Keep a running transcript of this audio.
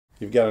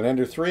You've got an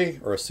Ender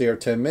 3 or a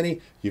CR10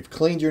 Mini, you've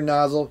cleaned your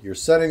nozzle, your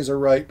settings are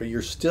right, but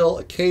you're still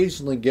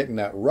occasionally getting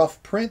that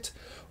rough print,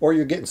 or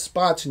you're getting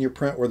spots in your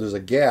print where there's a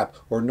gap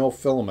or no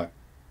filament.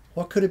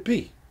 What could it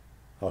be?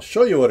 I'll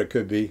show you what it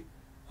could be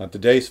on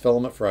today's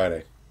Filament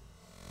Friday.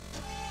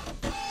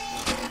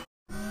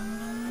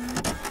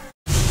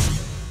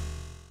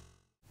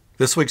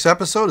 This week's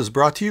episode is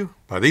brought to you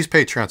by these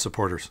Patreon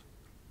supporters.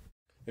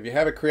 If you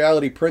have a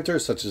Creality printer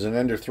such as an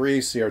Ender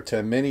 3,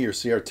 CR10 Mini, or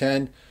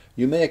CR10,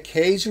 you may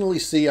occasionally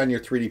see on your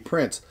 3D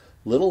prints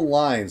little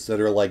lines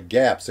that are like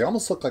gaps. They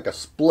almost look like a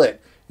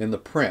split in the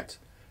print.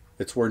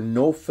 It's where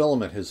no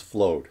filament has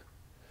flowed.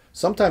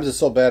 Sometimes it's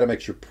so bad it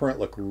makes your print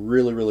look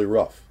really, really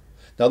rough.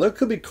 Now that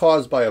could be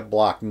caused by a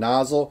blocked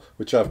nozzle,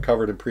 which I've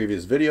covered in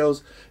previous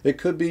videos. It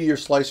could be your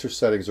slicer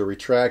settings or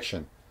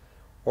retraction.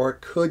 Or it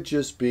could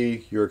just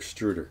be your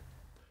extruder.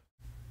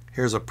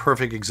 Here's a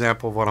perfect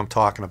example of what I'm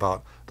talking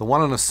about. The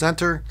one in the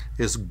center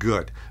is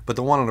good, but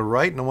the one on the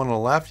right and the one on the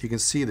left, you can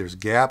see there's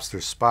gaps,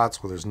 there's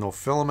spots where there's no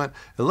filament.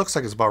 It looks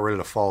like it's about ready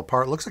to fall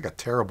apart. It looks like a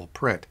terrible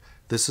print.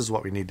 This is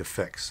what we need to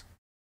fix.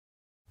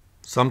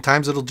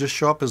 Sometimes it'll just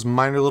show up as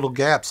minor little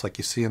gaps like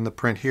you see in the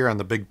print here on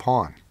the big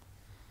pawn.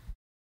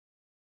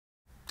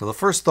 So the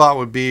first thought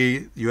would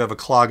be you have a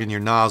clog in your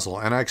nozzle,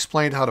 and I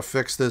explained how to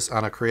fix this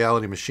on a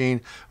Creality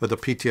machine with a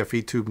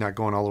PTFE tube not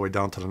going all the way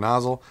down to the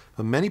nozzle,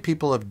 but many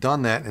people have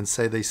done that and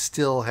say they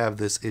still have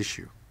this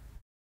issue.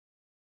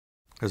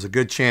 There's a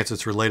good chance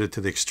it's related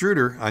to the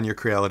extruder on your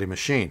Creality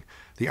machine.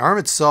 The arm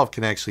itself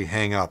can actually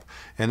hang up,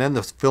 and then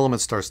the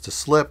filament starts to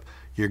slip,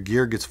 your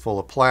gear gets full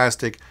of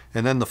plastic,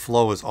 and then the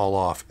flow is all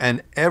off.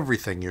 And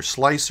everything, your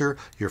slicer,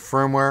 your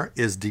firmware,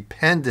 is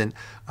dependent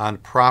on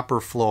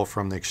proper flow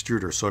from the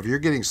extruder. So if you're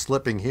getting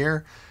slipping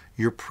here,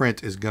 your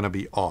print is going to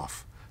be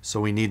off. So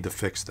we need to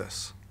fix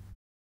this.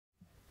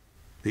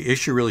 The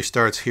issue really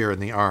starts here in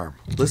the arm.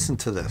 Listen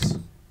to this.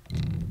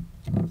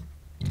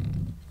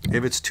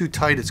 If it's too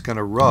tight, it's going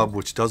to rub,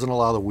 which doesn't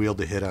allow the wheel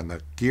to hit on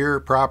the gear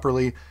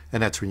properly,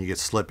 and that's when you get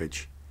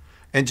slippage.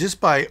 And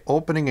just by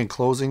opening and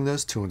closing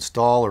this to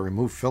install or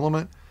remove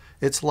filament,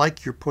 it's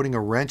like you're putting a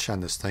wrench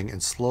on this thing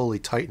and slowly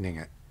tightening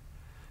it.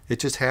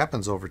 It just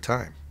happens over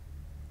time.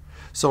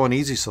 So an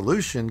easy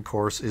solution, of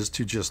course, is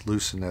to just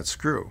loosen that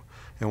screw.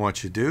 And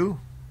what you do,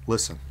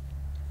 listen.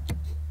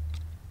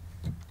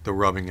 The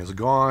rubbing is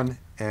gone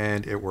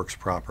and it works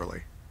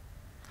properly.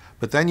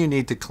 But then you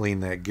need to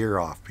clean that gear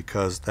off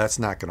because that's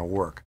not going to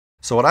work.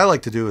 So what I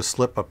like to do is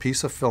slip a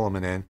piece of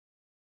filament in,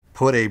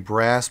 put a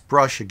brass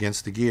brush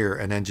against the gear,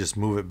 and then just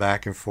move it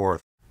back and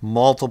forth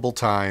multiple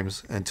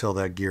times until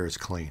that gear is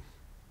clean.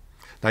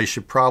 Now you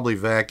should probably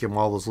vacuum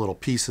all those little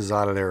pieces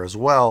out of there as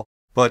well,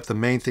 but the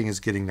main thing is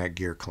getting that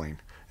gear clean.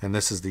 And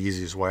this is the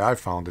easiest way I've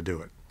found to do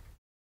it.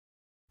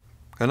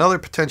 Another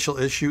potential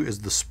issue is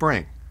the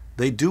spring.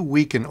 They do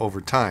weaken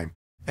over time,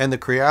 and the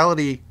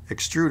Creality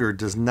extruder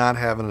does not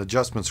have an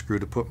adjustment screw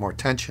to put more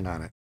tension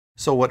on it.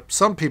 So what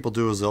some people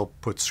do is they'll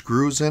put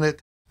screws in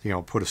it,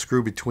 put a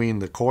screw between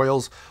the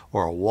coils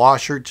or a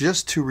washer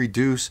just to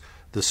reduce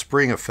the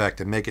spring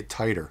effect and make it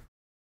tighter.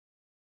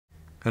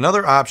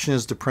 Another option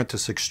is to print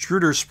this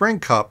extruder spring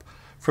cup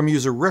from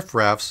user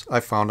riffraffs I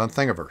found on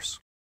Thingiverse.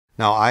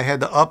 Now I had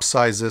to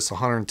upsize this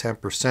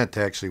 110%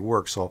 to actually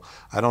work, so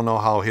I don't know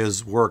how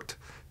his worked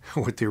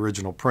with the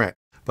original print,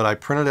 but I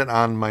printed it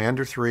on my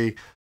Ender 3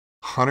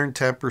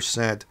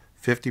 110%,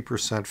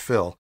 50%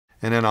 fill,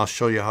 and then I'll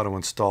show you how to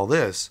install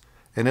this,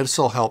 and this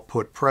will help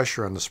put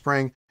pressure on the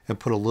spring and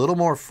put a little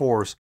more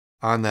force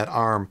on that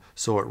arm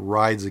so it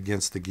rides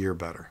against the gear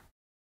better.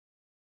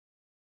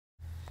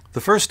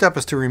 The first step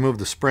is to remove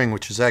the spring,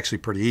 which is actually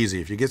pretty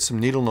easy. If you get some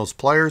needle nose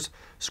pliers,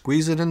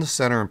 squeeze it in the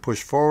center and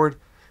push forward,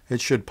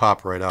 it should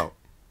pop right out.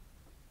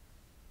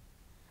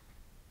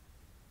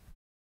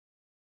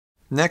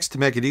 Next, to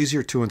make it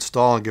easier to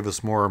install and give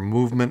us more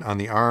movement on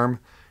the arm,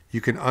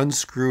 you can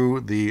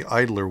unscrew the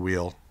idler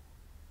wheel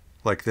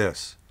like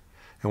this.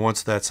 And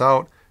once that's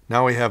out,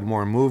 now we have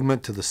more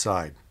movement to the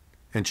side,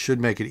 and should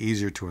make it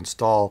easier to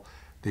install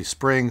the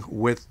spring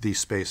with the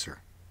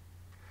spacer.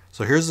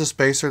 So here's the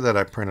spacer that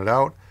I printed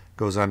out.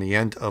 Goes on the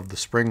end of the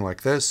spring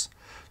like this.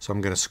 So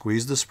I'm going to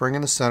squeeze the spring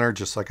in the center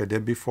just like I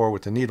did before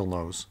with the needle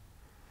nose.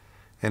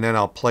 And then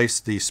I'll place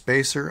the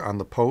spacer on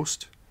the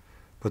post,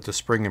 put the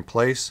spring in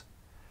place,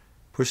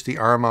 push the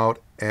arm out,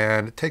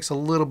 and it takes a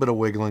little bit of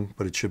wiggling,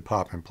 but it should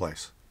pop in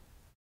place.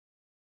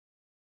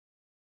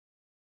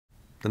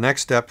 The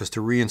next step is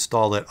to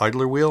reinstall that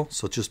idler wheel.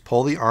 So just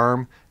pull the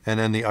arm, and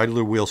then the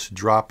idler wheel should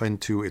drop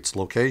into its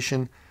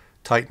location,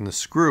 tighten the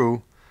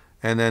screw,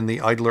 and then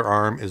the idler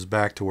arm is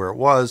back to where it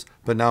was,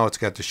 but now it's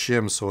got the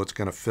shim, so it's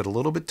going to fit a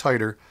little bit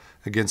tighter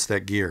against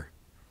that gear.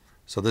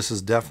 So this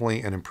is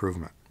definitely an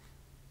improvement.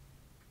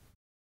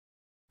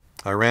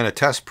 I ran a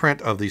test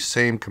print of these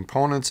same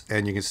components,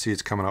 and you can see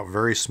it's coming out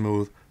very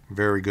smooth,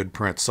 very good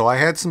print. So I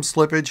had some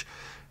slippage,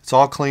 it's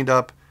all cleaned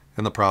up,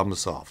 and the problem is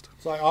solved.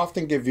 So I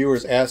often get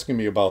viewers asking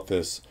me about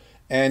this,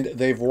 and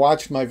they've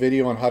watched my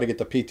video on how to get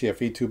the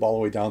PTFE tube all the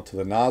way down to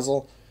the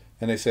nozzle,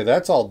 and they say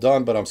that's all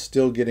done, but I'm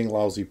still getting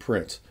lousy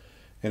prints.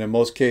 And in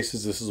most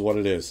cases, this is what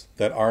it is.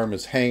 That arm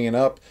is hanging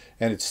up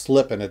and it's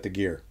slipping at the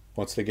gear.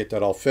 Once they get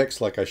that all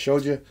fixed, like I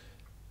showed you,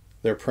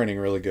 they're printing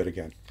really good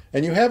again.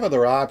 And you have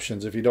other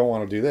options if you don't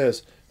want to do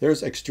this.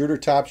 There's extruder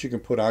tops you can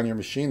put on your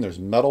machine. There's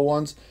metal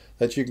ones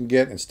that you can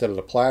get instead of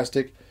the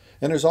plastic.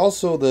 And there's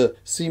also the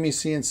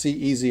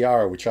CNC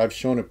EZR, which I've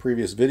shown in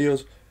previous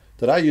videos,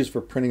 that I use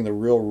for printing the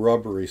real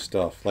rubbery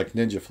stuff, like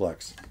Ninja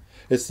Flex.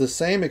 It's the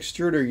same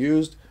extruder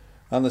used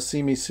on the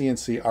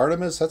CNC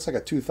Artemis. That's like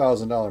a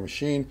 $2,000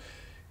 machine.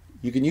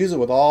 You can use it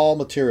with all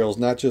materials,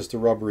 not just the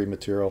rubbery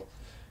material,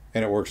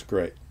 and it works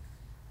great.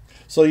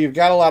 So you've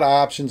got a lot of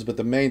options, but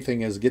the main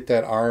thing is get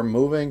that arm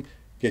moving,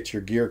 get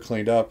your gear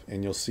cleaned up,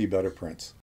 and you'll see better prints.